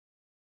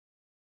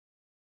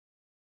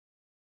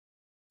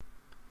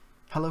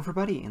Hello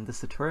everybody, in this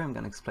tutorial I'm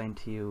going to explain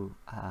to you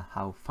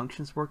how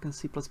functions work in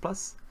C++.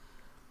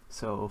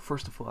 So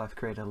first of all, I've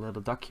created a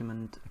little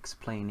document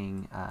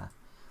explaining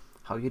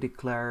how you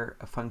declare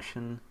a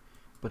function,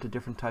 what the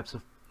different types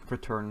of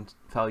return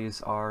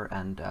values are,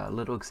 and a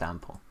little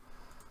example.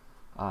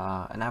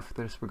 And after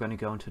this we're going to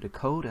go into the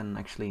code and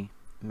actually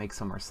make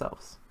some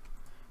ourselves.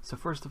 So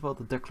first of all,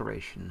 the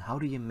declaration. How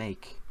do you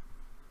make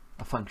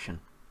a function?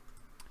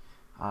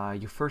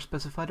 You first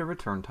specify the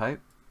return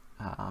type.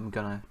 I'm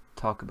gonna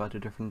talk about the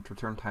different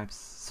return types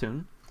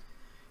soon.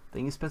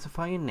 Then you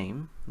specify a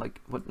name, like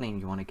what name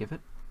you want to give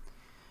it.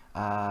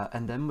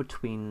 And then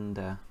between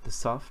the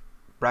soft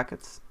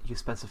brackets, you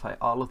specify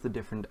all of the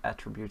different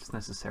attributes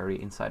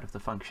necessary inside of the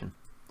function.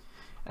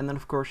 And then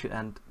of course you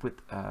end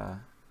with a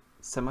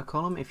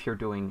semicolon if you're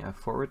doing a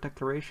forward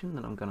declaration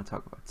that I'm going to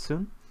talk about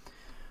soon.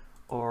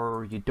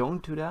 Or you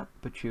don't do that,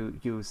 but you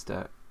use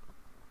the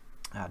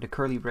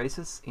curly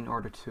braces in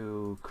order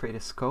to create a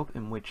scope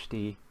in which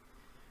the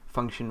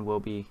function will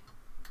be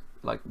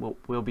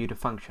will be the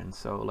function.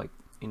 So like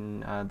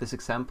in this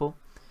example,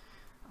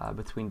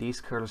 between these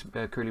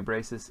curly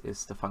braces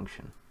is the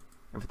function.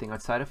 Everything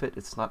outside of it,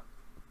 it's not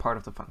part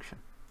of the function.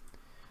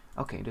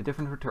 Okay, the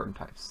different return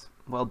types.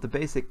 Well, the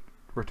basic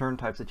return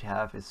types that you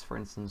have is, for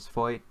instance,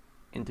 void,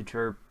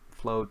 integer,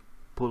 float,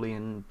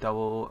 boolean,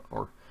 double,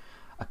 or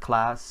a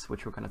class,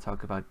 which we're going to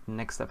talk about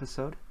next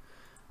episode,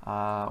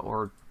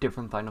 or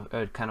different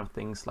kind of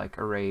things like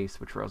arrays,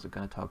 which we're also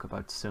going to talk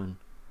about soon.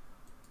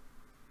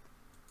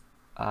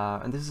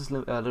 And this is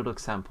a little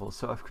example.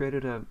 So I've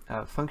created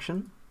a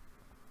function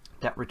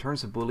that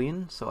returns a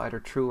boolean, so either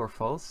true or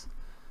false,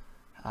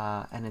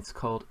 and it's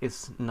called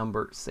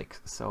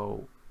isNumber6.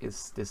 So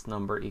is this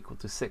number equal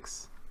to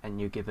 6?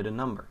 And you give it a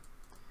number.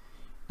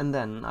 And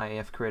then I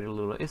have created a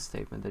little if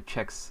statement that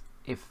checks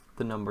if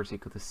the number is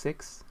equal to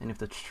 6, and if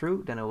that's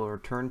true, then it will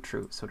return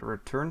true. So the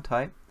return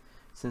type,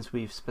 since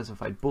we've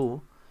specified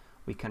bool,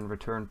 we can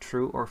return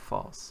true or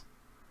false.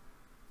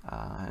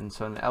 And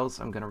so in else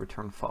I'm going to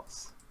return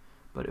false.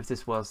 But if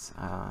this was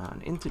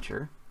an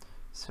integer,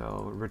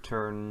 so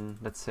return,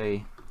 let's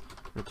say,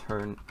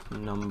 return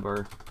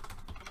number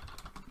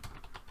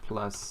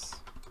plus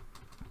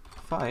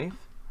 5,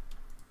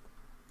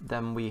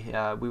 then we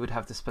would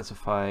have to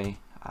specify.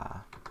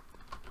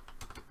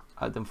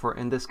 Then for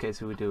in this case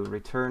we would do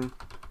return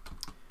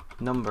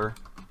number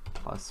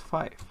plus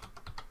 5.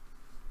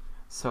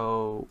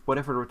 So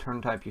whatever return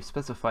type you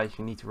specify,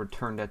 you need to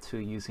return that to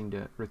using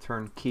the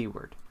return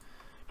keyword.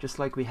 Just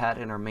like we had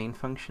in our main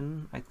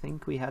function, I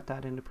think we had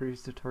that in the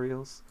previous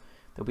tutorials,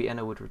 that we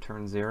ended with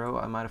return 0.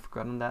 I might have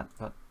forgotten that,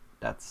 but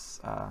that's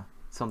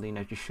something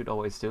that you should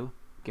always do.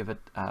 Give it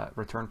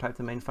return type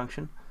the main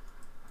function.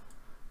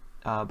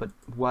 But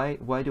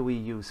why do we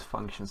use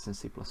functions in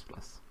C++?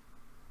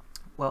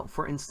 Well,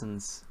 for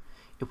instance,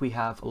 if we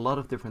have a lot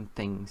of different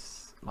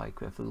things,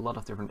 like we have a lot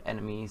of different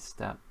enemies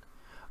that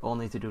all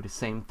need to do the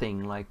same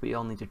thing, like we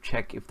all need to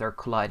check if they're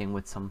colliding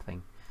with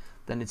something,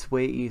 then it's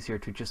way easier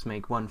to just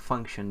make one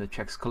function that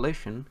checks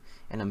collision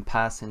and then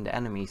pass in the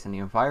enemies in the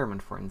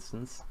environment, for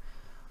instance,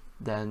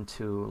 than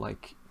to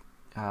like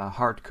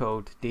hard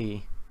code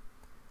the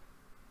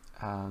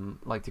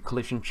like the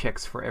collision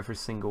checks for every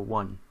single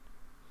one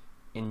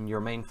in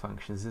your main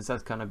function, since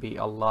that's going to be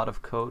a lot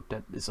of code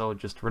that is all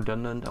just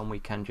redundant, and we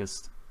can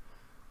just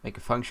make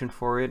a function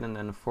for it and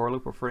then a for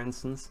loop, for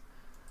instance.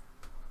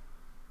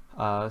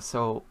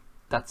 So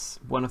that's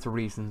one of the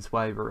reasons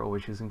why we're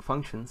always using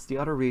functions. The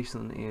other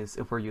reason is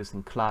if we're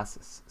using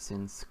classes,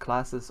 since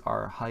classes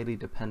are highly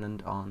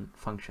dependent on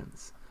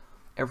functions.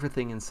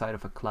 Everything inside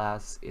of a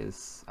class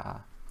is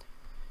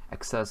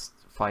accessed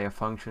via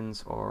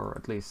functions, or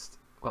at least,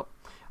 well,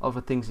 all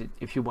the things,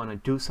 if you want to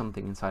do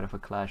something inside of a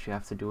class, you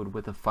have to do it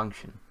with a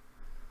function.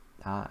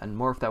 And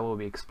more of that will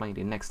be explained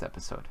in next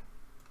episode.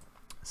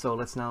 So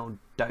let's now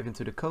dive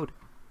into the code.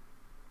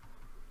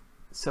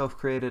 So I've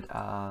created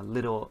a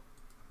little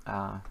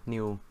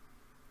new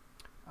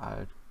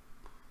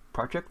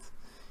project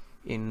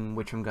in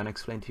which I'm going to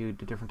explain to you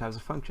the different types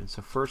of functions.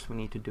 So first we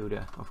need to do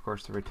of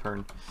course, the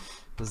return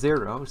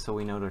 0, so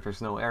we know that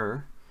there's no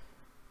error.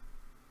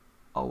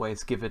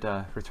 Always give it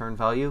a return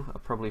value. I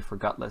probably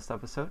forgot last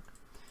episode.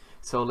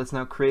 So let's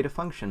now create a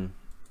function.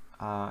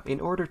 In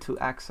order to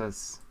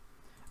access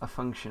a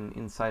function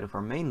inside of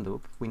our main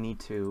loop, we need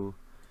to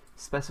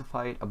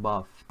specify it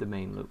above the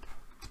main loop.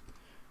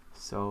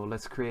 So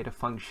let's create a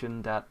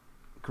function that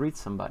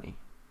greets somebody.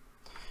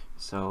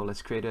 So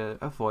let's create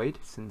a void,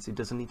 since it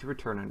doesn't need to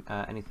return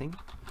anything.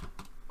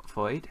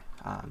 Void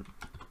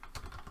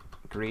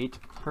greet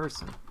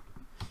person.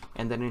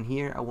 And then in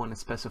here I want to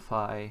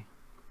specify,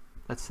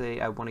 let's say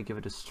I want to give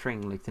it a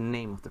string, like the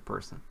name of the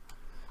person.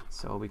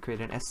 So we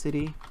create an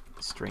std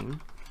string,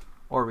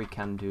 or we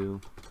can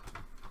do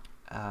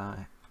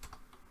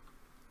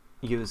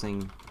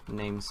using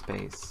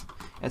namespace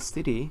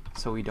std,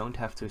 so we don't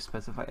have to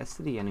specify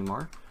std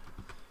anymore.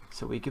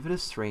 So we give it a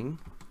string,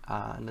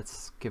 and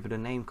let's give it a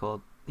name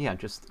called,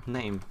 just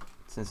name,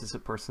 since it's a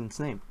person's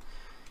name.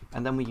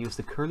 And then we use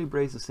the curly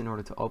braces in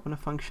order to open a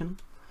function,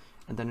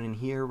 And then in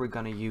here we're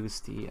gonna use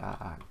the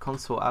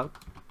console out.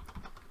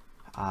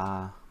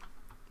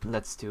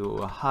 Let's do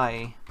a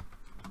hi,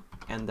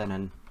 and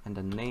then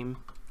name,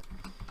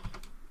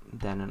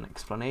 then an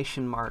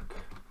exclamation mark,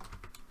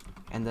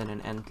 and then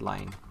an end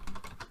line.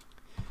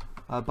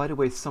 By the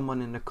way,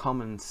 someone in the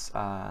comments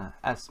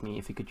asked me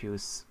if you could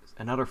use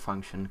another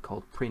function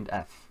called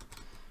printf.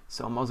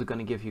 So I'm also going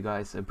to give you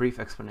guys a brief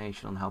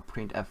explanation on how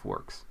printf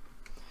works.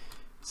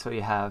 So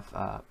you have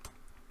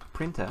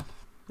printf.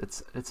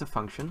 It's a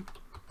function.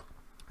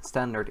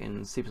 Standard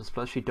in C++.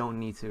 You don't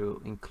need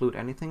to include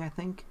anything, I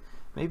think.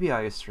 Maybe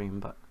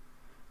IOStream, but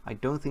I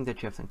don't think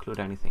that you have to include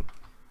anything.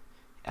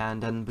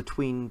 And then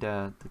between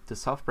the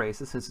soft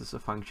braces, this is a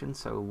function,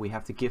 so we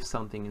have to give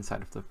something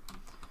inside of the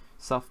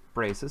soft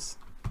braces.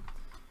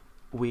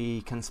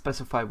 We can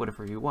specify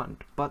whatever you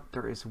want, but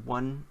there is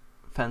one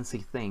fancy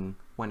thing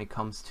when it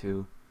comes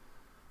to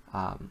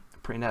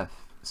printf.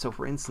 So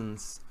for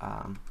instance,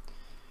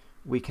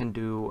 we can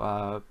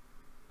do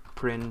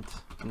print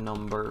a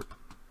number,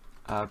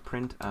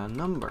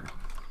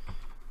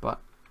 but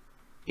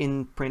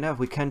in printf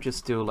we can't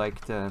just do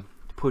like the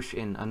push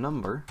in a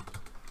number.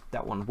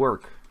 That won't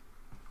work.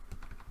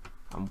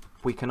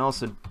 We can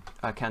also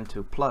can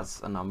do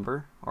plus a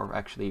number, or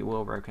actually it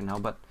will work now,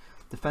 but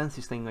the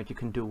fanciest thing that you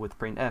can do with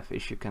printf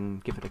is you can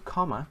give it a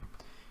comma,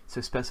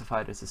 so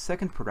specify it as a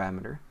second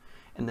parameter,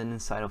 and then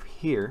inside of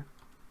here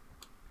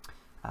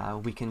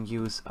we can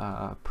use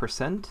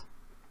 %,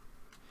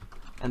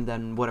 and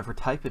then whatever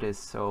type it is.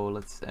 So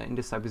let's in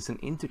this type is an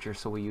integer,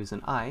 so we use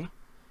an I.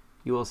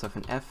 You also have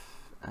an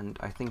F, and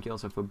I think you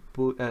also have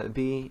a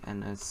B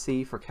and a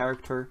C for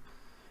character.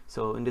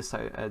 So in this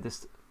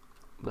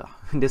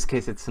in this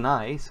case it's an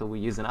I, so we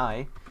use an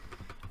I,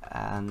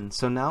 and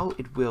so now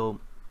it will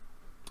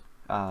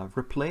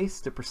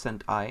replace the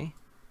 %i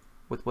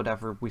with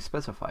whatever we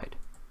specified.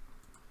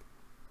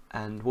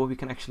 And what we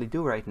can actually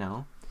do right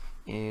now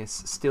is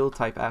still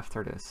type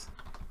after this.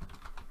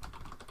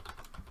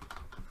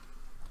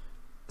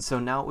 So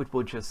now it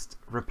will just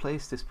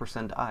replace this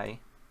 %i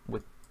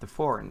with the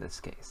 4 in this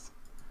case.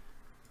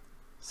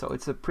 So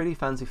it's a pretty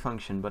fancy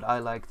function, but I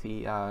like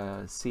the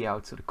cout,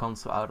 so the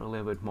console out, a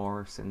little bit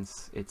more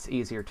since it's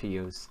easier to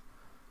use.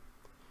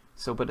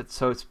 So,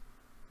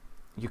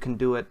 you can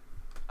do it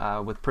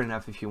with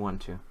printf if you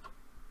want to.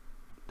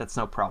 That's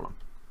no problem.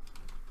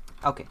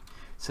 Okay,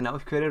 so now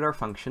we've created our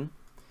function.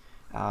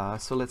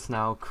 So let's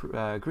now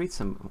greet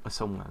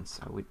someone.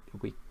 So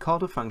we call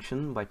the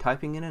function by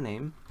typing in a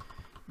name,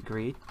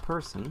 greet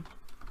person,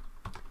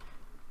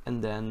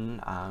 and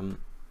then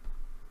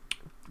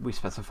we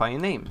specify a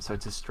name. So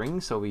it's a string,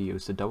 so we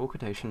use the double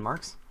quotation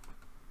marks.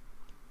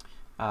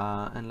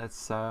 And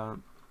let's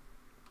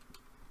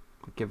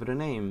give it a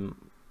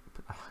name.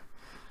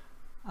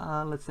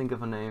 Let's think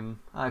of a name.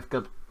 I've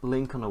got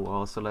Link on the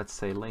wall, so let's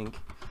say Link.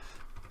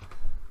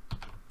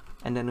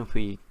 And then if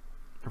we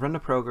run the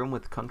program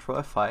with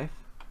Ctrl F5,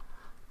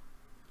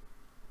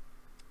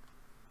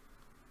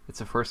 it's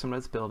the first time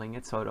that's building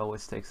it, so it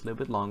always takes a little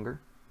bit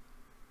longer.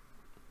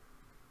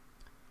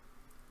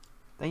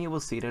 Then you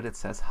will see that it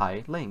says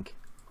hi Link.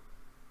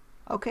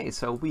 Okay,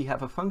 so we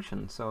have a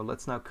function, so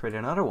let's now create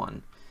another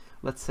one.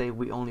 Let's say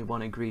we only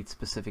want to greet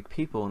specific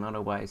people and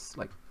otherwise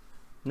like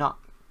not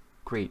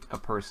greet a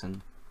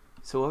person.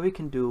 So what we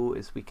can do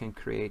is we can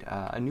create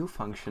a new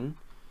function.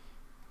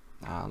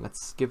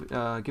 Let's give it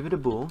a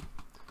bool.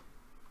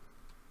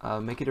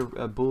 Make it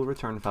a bool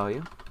return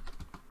value,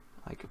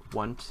 like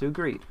want to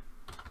greet,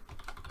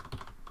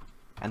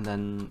 and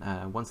then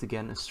once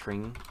again a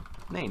string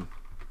name.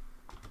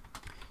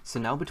 So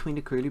now between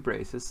the curly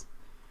braces,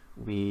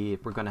 we're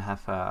gonna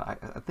have I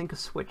think a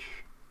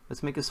switch.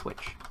 Let's make a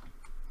switch.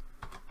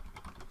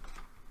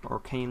 Or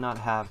can you not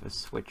have a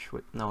switch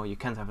with? No, you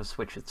can't have a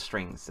switch with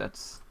strings.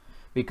 That's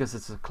because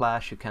it's a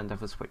class. You can't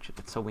have a switch with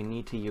it. So we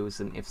need to use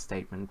an if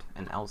statement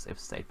and else if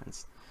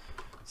statements.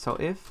 So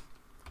if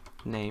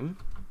name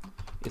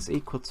is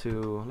equal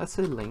to, let's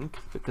say Link,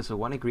 because we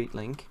want to greet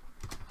Link,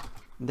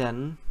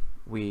 then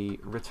we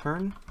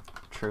return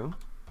true.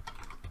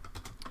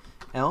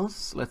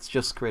 Else, let's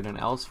just create an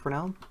else for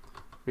now,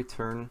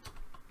 return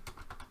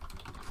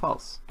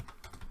false.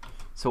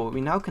 So what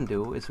we now can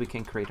do is we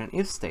can create an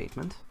if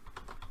statement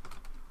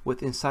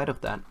with inside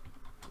of that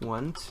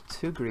want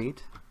to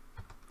greet,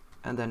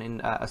 and then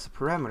in as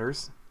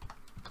parameters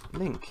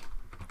Link.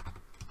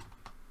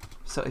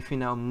 So if we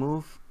now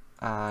move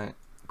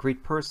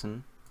greet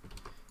person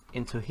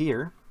into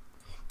here,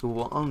 we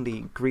will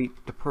only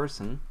greet the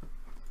person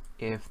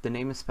if the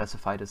name is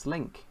specified as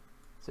Link.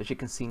 So as you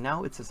can see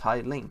now it says hi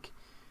Link,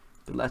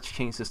 but let's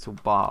change this to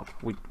Bob.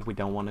 We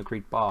don't want to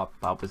greet Bob.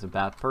 Bob is a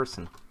bad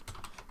person.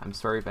 I'm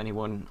sorry if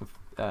anyone,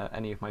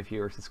 any of my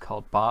viewers is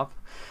called Bob.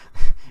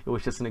 It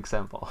was just an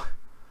example.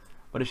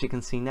 But as you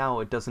can see now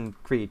it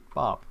doesn't greet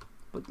Bob.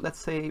 But let's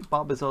say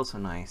Bob is also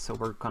nice, so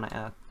we're gonna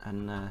add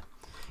an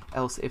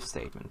else if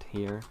statement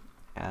here,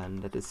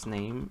 and that his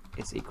name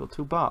is equal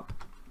to Bob.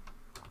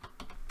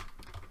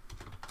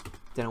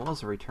 Then we'll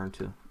also return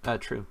to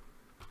true.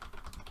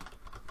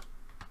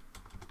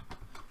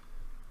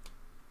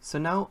 So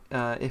now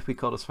if we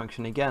call this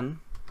function again,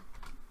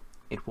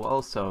 it will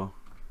also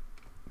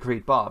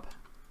greet Bob.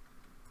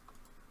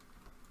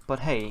 But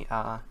hey,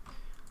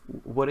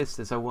 what is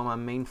this? I want my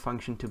main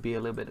function to be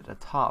a little bit at the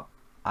top.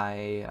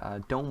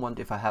 I don't want,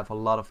 if I have a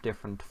lot of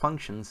different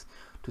functions,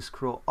 to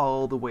scroll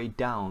all the way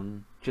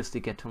down just to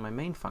get to my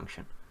main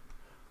function.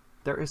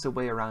 There is a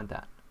way around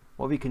that.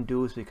 What we can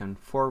do is we can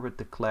forward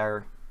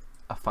declare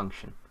a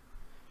function.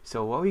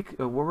 So what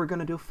we're going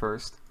to do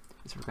first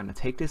is we're going to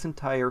take this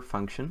entire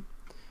function,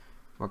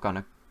 we're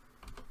going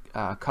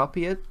to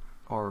copy it,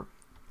 or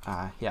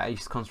yeah, I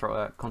use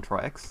Control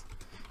X,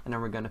 and then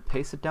we're going to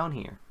paste it down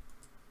here.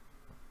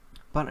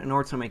 But in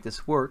order to make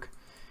this work,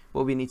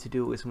 what we need to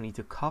do is we need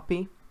to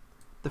copy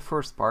the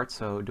first part,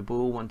 so the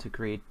bool want to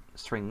create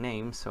string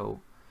name, so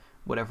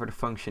whatever the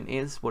function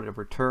is, what it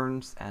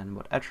returns, and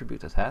what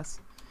attribute it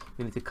has.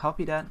 We need to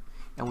copy that,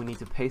 and we need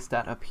to paste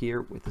that up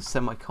here with a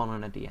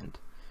semicolon at the end.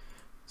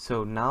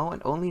 So now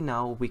and only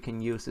now we can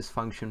use this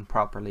function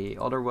properly,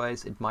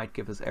 otherwise it might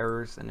give us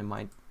errors and it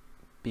might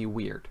be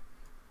weird.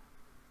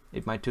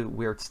 It might do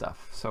weird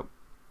stuff. So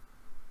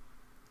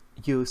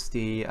use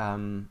the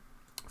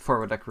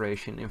forward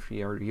declaration if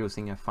you are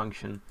using a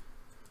function,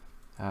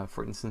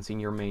 for instance,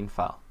 in your main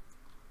file.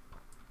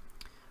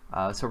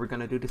 So we're going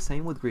to do the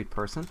same with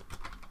greetPerson.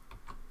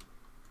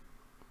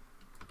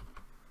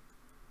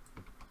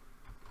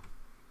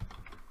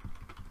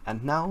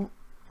 And now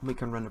we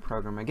can run the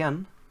program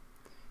again,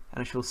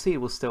 and as you'll see, it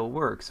will still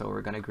work. So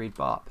we're going to greet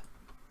Bob.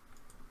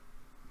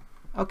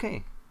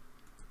 Okay,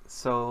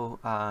 so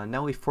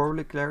now we've forward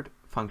declared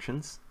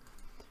functions,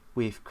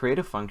 we've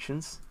created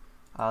functions.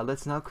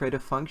 Let's now create a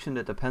function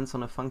that depends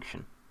on a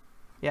function.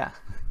 Yeah.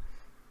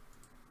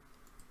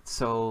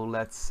 So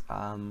let's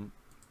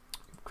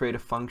create a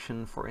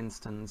function, for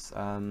instance,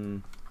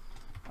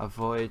 a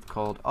void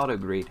called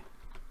autoGreet,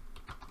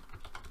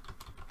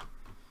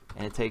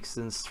 and it takes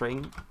the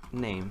string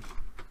name.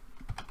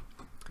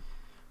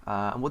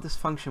 And what this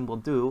function will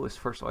do is,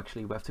 first of all,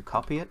 actually we have to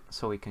copy it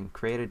so we can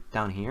create it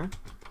down here.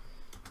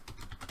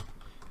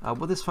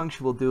 What this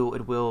function will do,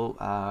 it will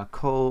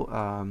call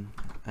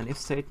an if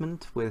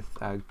statement with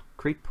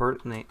with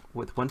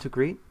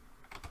one2greet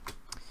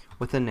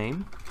with a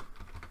name,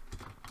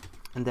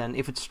 and then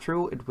if it's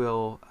true, it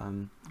will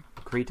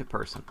greet a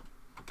person.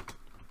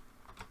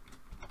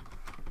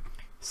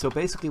 So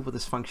basically what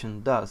this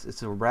function does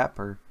is a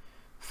wrapper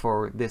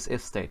for this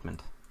if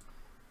statement.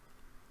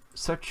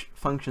 Such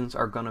functions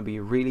are going to be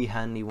really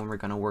handy when we're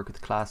going to work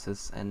with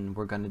classes and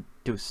we're going to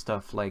do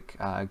stuff like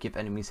give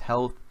enemies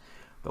health,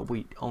 but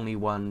we only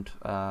want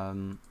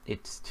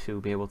it to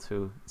be able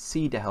to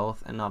see the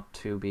health and not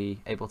to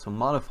be able to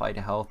modify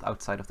the health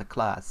outside of the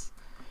class.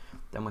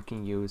 Then we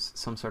can use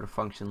some sort of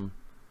function,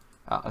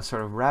 a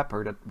sort of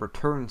wrapper that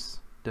returns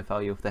the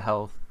value of the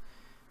health,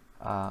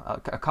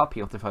 a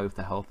copy of the value of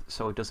the health,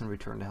 so it doesn't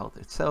return the health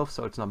itself,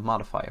 so it's not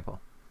modifiable.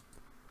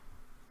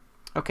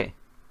 Okay,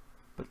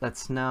 but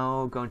let's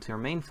now go into our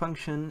main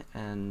function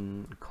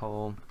and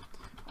call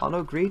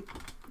autoGreet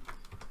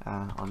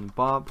on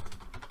Bob.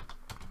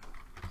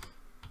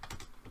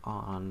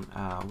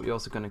 We're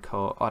also going to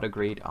call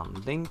autoGreet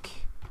on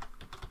Link,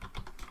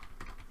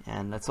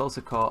 and let's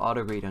also call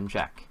autoGreet on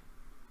Jack.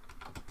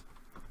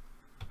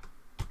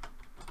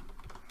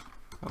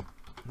 Oh,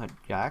 not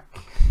Jack.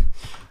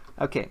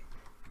 Okay,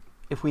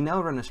 if we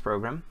now run this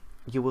program,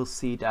 you will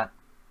see that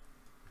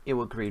it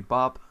will greet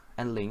Bob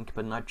and Link,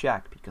 but not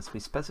Jack, because we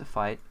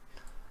specified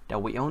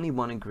that we only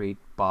want to greet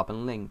Bob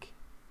and Link.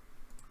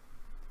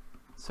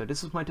 So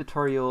this is my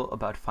tutorial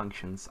about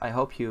functions. I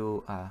hope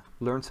you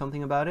learned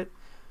something about it.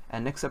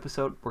 And next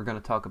episode, we're going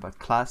to talk about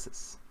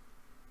classes.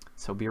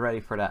 So be ready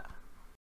for that.